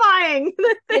terrifying.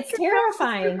 It's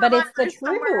terrifying, but it's the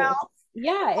truth.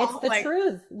 Yeah, it's the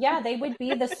truth. Yeah, they would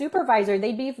be the supervisor.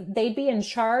 They'd be in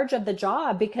charge of the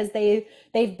job because they've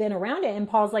been around it. And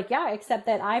Paul's like, yeah, except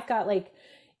that I've got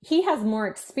he has more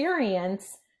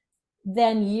experience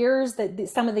than years that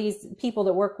some of these people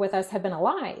that work with us have been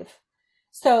alive.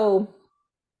 So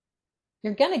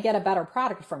you're going to get a better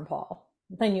product from Paul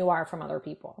than you are from other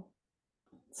people.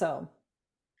 So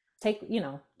do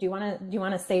you want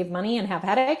to save money and have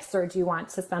headaches, or do you want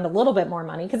to spend a little bit more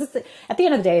money? Because at the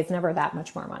end of the day, it's never that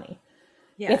much more money.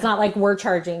 Yeah. It's not like we're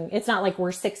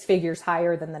 6 figures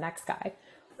higher than the next guy.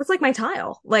 It's like my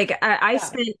tile. Like I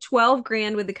spent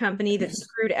 $12,000 with the company that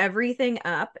screwed everything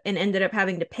up and ended up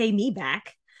having to pay me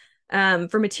back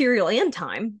for material and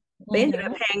time. They ended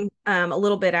up paying a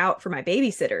little bit out for my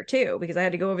babysitter too, because I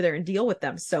had to go over there and deal with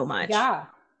them so much. Yeah.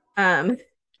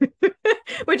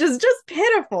 Which is just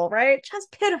pitiful, right?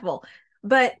 Just pitiful.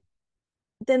 But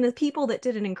then the people that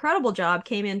did an incredible job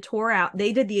came in, tore out.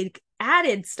 They did the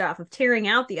added stuff of tearing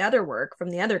out the other work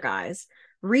from the other guys,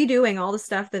 redoing all the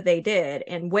stuff that they did,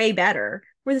 and way better,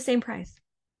 were the same price.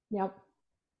 Yep.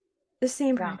 The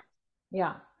same price.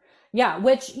 Yeah. Yeah.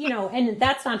 Which, and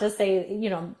that's not to say,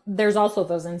 there's also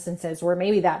those instances where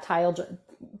maybe that tile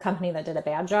company that did a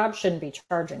bad job shouldn't be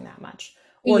charging that much,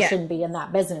 or shouldn't be in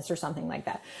that business or something like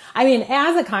that. I mean,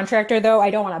 as a contractor though,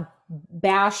 I don't want to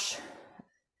bash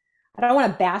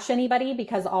anybody,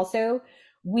 because also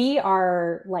we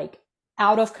are like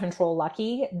out of control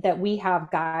lucky that we have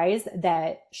guys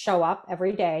that show up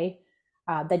every day,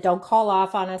 that don't call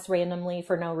off on us randomly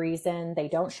for no reason. They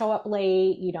don't show up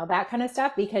late, that kind of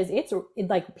stuff, because it's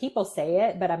like, people say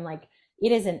it, but I'm like,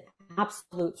 it is an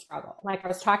absolute struggle. Like I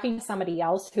was talking to somebody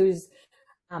else whose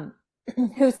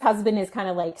husband is kind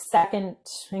of like second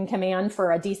in command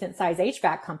for a decent size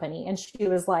HVAC company. And she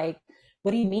was like,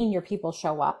 what do you mean your people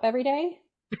show up every day?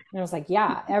 And I was like,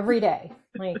 yeah, every day.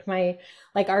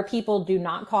 Like our people do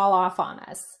not call off on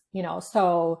us,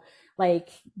 so like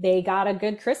they got a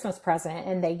good Christmas present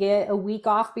and they get a week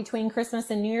off between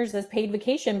Christmas and New Year's as paid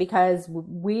vacation, because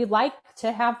we like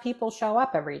to have people show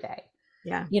up every day.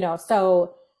 Yeah.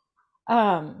 So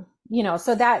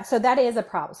that is a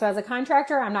problem. So as a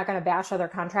contractor, I'm not going to bash other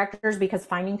contractors, because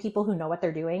finding people who know what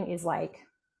they're doing is like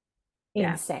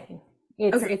insane.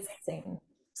 It's insane.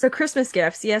 So Christmas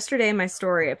gifts. Yesterday in my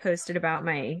story, I posted about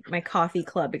my coffee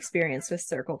club experience with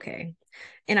Circle K.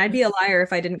 And I'd be a liar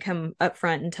if I didn't come up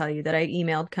front and tell you that I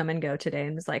emailed Come and Go today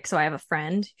and was like, so I have a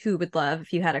friend who would love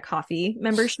if you had a coffee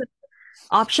membership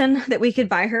option that we could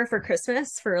buy her for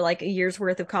Christmas for like a year's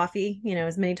worth of coffee,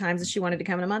 as many times as she wanted to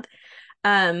come in a month.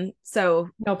 So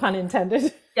no pun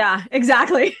intended. Yeah,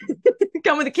 exactly.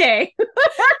 Come with a K.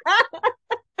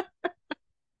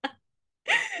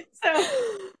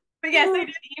 But yes, I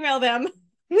did email them.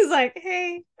 It was like,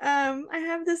 hey, I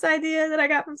have this idea that I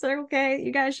got from Circle K that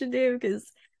you guys should do,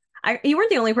 because you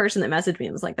weren't the only person that messaged me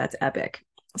and was like, that's epic.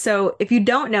 So if you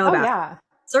don't know Oh about yeah.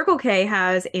 Circle K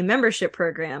has a membership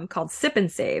program called Sip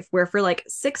and Save, where for like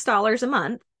 $6 a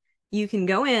month, you can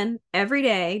go in every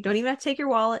day. Don't even have to take your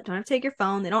wallet, don't have to take your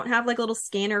phone. They don't have like a little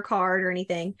scanner card or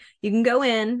anything. You can go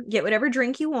in, get whatever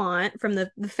drink you want from the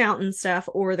fountain stuff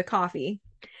or the coffee,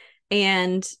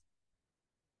 and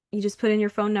you just put in your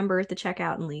phone number at the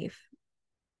checkout and leave.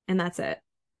 And that's it.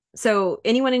 So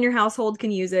anyone in your household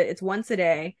can use it. It's once a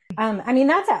day. I mean,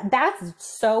 that's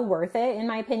so worth it in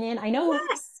my opinion.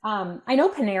 Yes. I know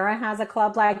Panera has a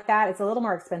club like that. It's a little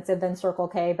more expensive than Circle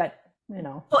K, but you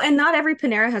know. Well, and not every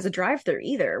Panera has a drive-through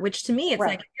either, which to me, it's like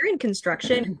Right. if you're in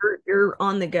construction, you're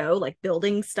on the go, like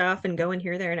building stuff and going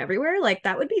here, there, and everywhere. Like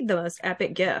that would be the most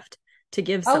epic gift to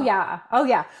give Oh someone. yeah. Oh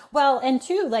yeah. Well, and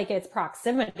two, like it's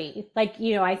proximity. Like,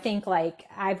 I think like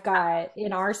I've got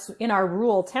in our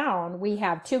rural town, we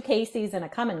have two Casey's and a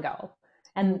Come and Go.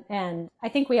 And I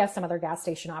think we have some other gas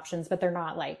station options, but they're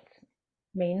not like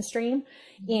mainstream.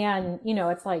 And,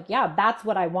 it's like, yeah, that's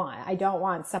what I want. I don't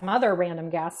want some other random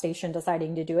gas station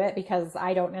deciding to do it because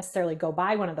I don't necessarily go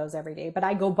by one of those every day, but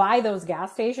I go by those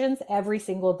gas stations every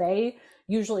single day,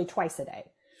 usually twice a day.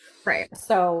 Right.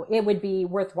 So it would be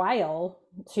worthwhile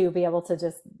to be able to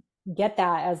just get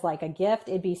that as like a gift.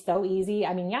 It'd be so easy.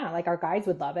 I mean, yeah, like our guys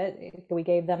would love it. We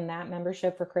gave them that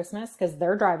membership for Christmas because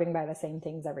they're driving by the same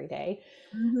things every day.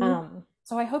 Mhm.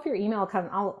 So I hope your email comes.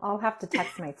 I'll have to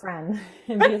text my friend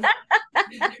and be,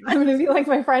 I'm going to be like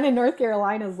my friend in North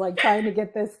Carolina is like trying to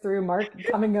get this through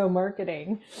Come and Go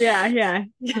marketing. Yeah, yeah.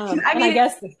 I And mean, I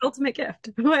guess, it's the ultimate gift.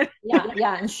 What?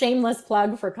 yeah. And shameless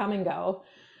plug for Come and Go.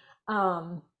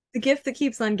 Um, The gift that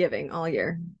keeps on giving all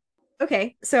year.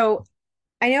 Okay, so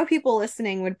I know people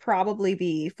listening would probably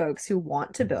be folks who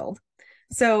want to build.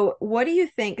 So, what do you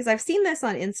think? Because I've seen this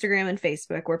on Instagram and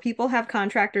Facebook where people have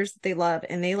contractors that they love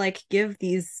and they like give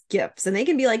these gifts, and they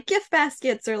can be like gift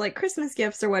baskets or like Christmas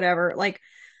gifts or whatever. Like,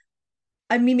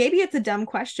 I mean, maybe it's a dumb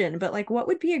question, but like, what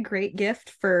would be a great gift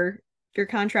for your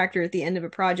contractor at the end of a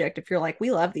project if you're like,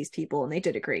 we love these people and they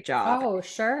did a great job? oh,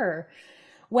 sure.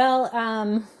 Well,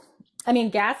 I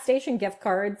mean, gas station gift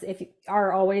cards if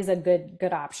are always a good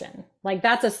option. Like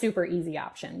that's a super easy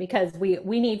option because we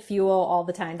need fuel all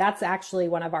the time. That's actually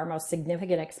one of our most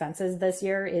significant expenses this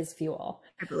year is fuel.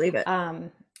 I believe it.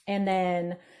 And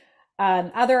then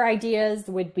other ideas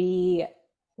would be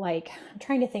like I'm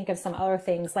trying to think of some other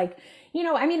things like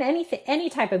I mean any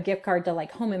type of gift card to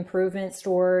like home improvement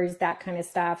stores, that kind of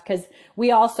stuff, because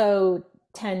we also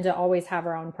tend to always have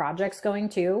our own projects going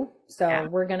too. So Yeah.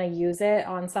 we're going to use it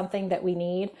on something that we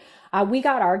need. We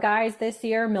got our guys this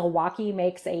year. Milwaukee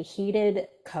makes a heated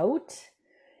coat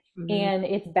Mhm. and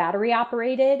it's battery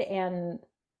operated. And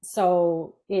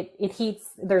so it heats,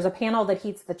 there's a panel that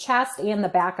heats the chest and the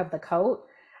back of the coat.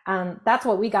 That's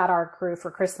what we got our crew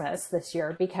for Christmas this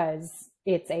year because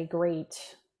it's a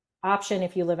great option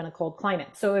if you live in a cold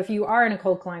climate. So if you are in a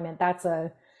cold climate,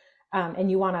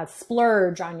 and you want to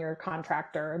splurge on your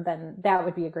contractor, then that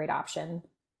would be a great option.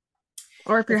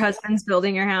 Or if your If you, husband's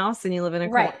building your house and you live in a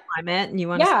cold right. climate and you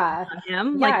want to Yeah. spend on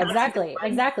him, like Yeah, that's a good exactly. one.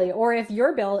 Exactly. Or if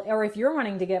you're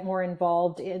wanting to get more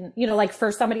involved in, like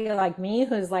for somebody like me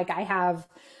who's like, I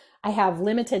have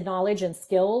limited knowledge and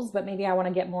skills, but maybe I want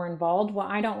to get more involved. Well,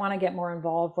 I don't want to get more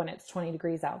involved when it's 20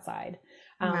 degrees outside.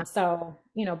 Yeah. So,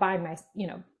 buying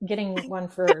getting one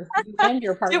for you and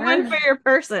your Get one partner. for your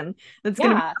person that's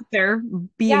going to be Yeah. out there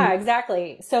being. Yeah,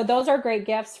 exactly. So those are great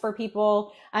gifts for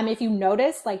people. If you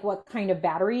notice like what kind of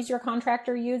batteries your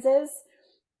contractor uses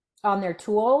on their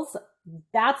tools,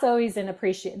 that's always an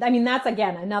appreciate. I mean, that's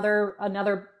again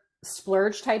another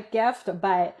splurge type gift,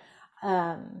 but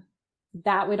um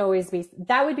that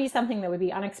would be something that would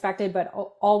be unexpected but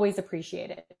always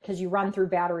appreciated because you run through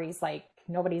batteries like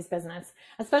nobody's business,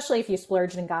 especially if you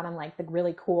splurged and got them like the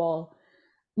really cool.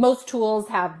 Most tools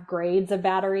have grades of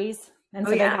batteries, and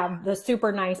Oh so they yeah. have the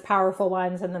super nice powerful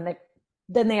ones, and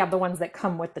then they have the ones that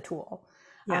come with the tool.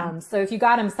 Yeah. So if you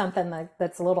got them something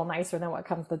that's a little nicer than what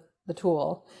comes with the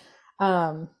tool,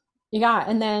 um, yeah,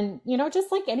 and then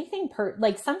just like anything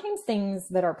like sometimes things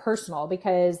that are personal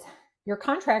because your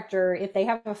contractor, if they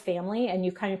have a family and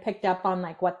you kind of picked up on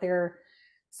like what their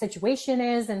situation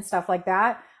is and stuff like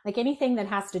that, like anything that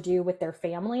has to do with their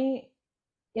family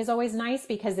is always nice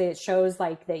because it shows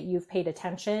like that you've paid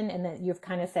attention and that you've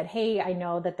kind of said, hey, I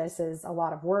know that this is a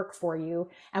lot of work for you.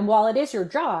 And while it is your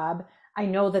job, I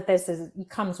know that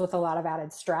comes with a lot of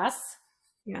added stress.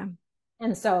 Yeah.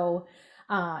 And so,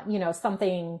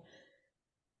 something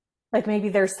like maybe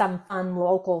there's some fun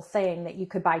local thing that you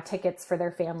could buy tickets for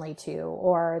their family to,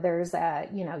 or there's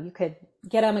you could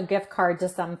get them a gift card to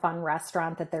some fun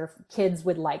restaurant that their kids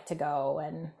would like to go.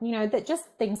 And, that just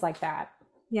things like that.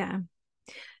 Yeah.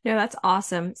 No, that's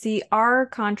awesome. See, our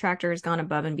contractor has gone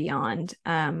above and beyond.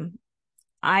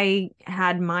 I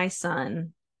had my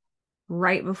son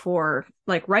right before,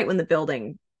 like right when the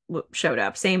building showed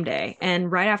up, same day.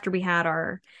 And right after we had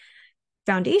our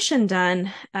foundation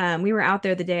done, we were out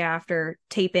there the day after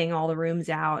taping all the rooms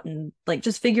out and like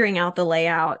just figuring out the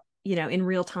layout, in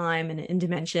real time and in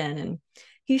dimension. And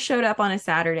he showed up on a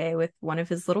Saturday with one of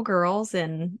his little girls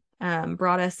and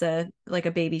brought us a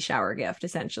baby shower gift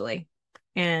essentially.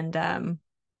 And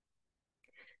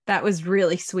that was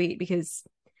really sweet because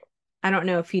I don't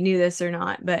know if he knew this or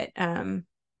not, but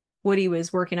Woody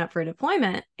was working up for a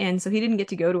deployment, and so he didn't get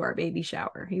to go to our baby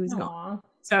shower. He was gone.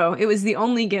 So it was the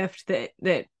only gift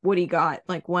that Woody got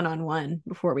like one-on-one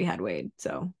before we had Wade.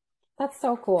 So that's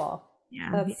so cool.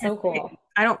 Yeah, that's so cool.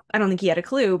 I don't think he had a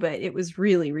clue, but it was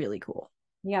really, really cool.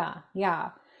 Yeah.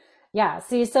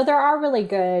 See, so there are really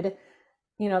good,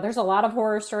 there's a lot of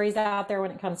horror stories out there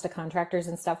when it comes to contractors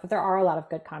and stuff, but there are a lot of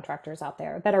good contractors out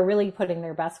there that are really putting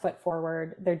their best foot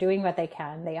forward. They're doing what they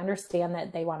can. They understand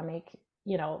that they want to make,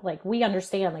 like we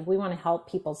understand, like we want to help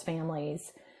people's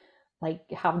families, like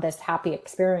have this happy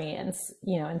experience,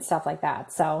 and stuff like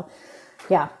that. So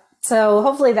yeah. So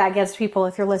hopefully that gives people,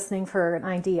 if you're listening, for an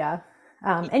idea.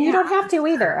 And you don't have to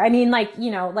either. I mean, like,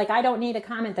 I don't need a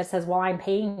comment that says, well, I'm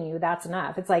paying you. That's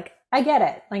enough. It's like, I get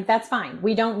it. Like, that's fine.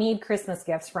 We don't need Christmas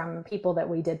gifts from people that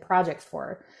we did projects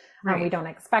for. Right. We don't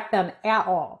expect them at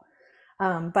all.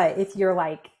 But if you're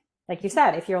like you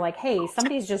said, if you're like, hey,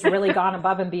 somebody's just really gone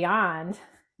above and beyond,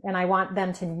 and I want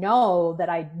them to know that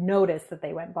I noticed that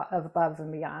they went above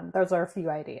and beyond. Those are a few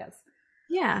ideas.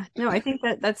 Yeah, no, I think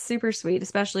that's super sweet,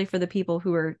 especially for the people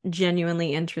who are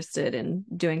genuinely interested in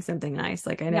doing something nice.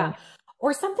 Like I know. Yeah.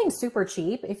 Or something super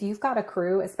cheap. If you've got a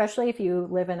crew, especially if you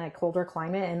live in a colder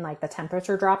climate and like the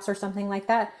temperature drops or something like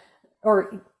that,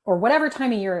 or whatever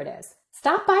time of year it is,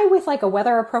 stop by with like a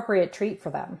weather appropriate treat for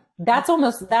them. That's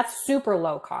super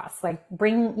low cost. Like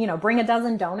bring a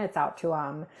dozen donuts out to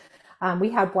them. We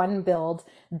had one build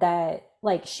that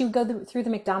like she would go through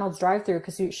the McDonald's drive-through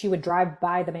because she would drive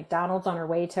by the McDonald's on her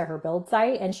way to her build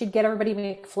site, and she'd get everybody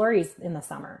McFlurries in the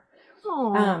summer.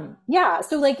 Yeah.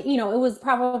 So like, it was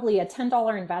probably a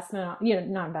 $10 investment,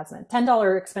 not investment,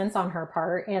 $10 expense on her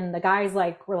part. And the guys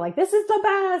were like, this is the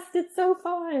best. It's so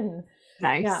fun.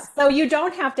 Nice. Yeah. So you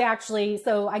don't have to actually,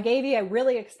 so I gave you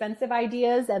really expensive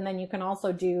ideas, and then you can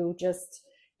also do just,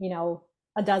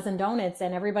 a dozen donuts,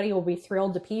 and everybody will be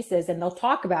thrilled to pieces, and they'll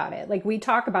talk about it. Like we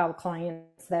talk about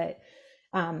clients that,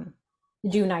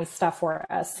 do nice stuff for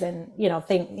us and,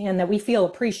 and that we feel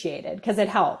appreciated, because it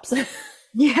helps.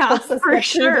 Yeah, for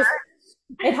sure.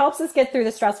 It helps us get through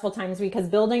the stressful times, because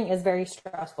building is very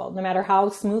stressful. No matter how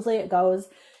smoothly it goes,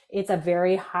 it's a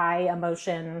very high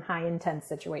emotion, high intense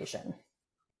situation.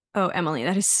 Oh, Emily,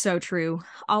 that is so true.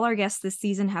 All our guests this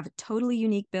season have totally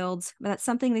unique builds, but that's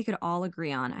something they could all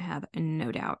agree on, I have no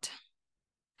doubt.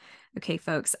 Okay,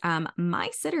 folks, my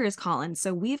sitter is calling,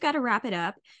 so we've got to wrap it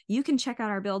up. You can check out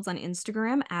our builds on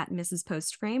Instagram at Mrs.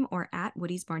 Postframe or at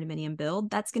Woody's Barn Dominium Build.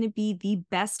 That's going to be the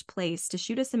best place to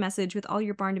shoot us a message with all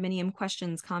your barn dominium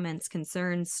questions, comments,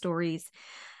 concerns, stories,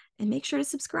 and make sure to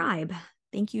subscribe.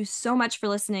 Thank you so much for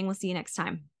listening. We'll see you next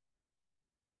time.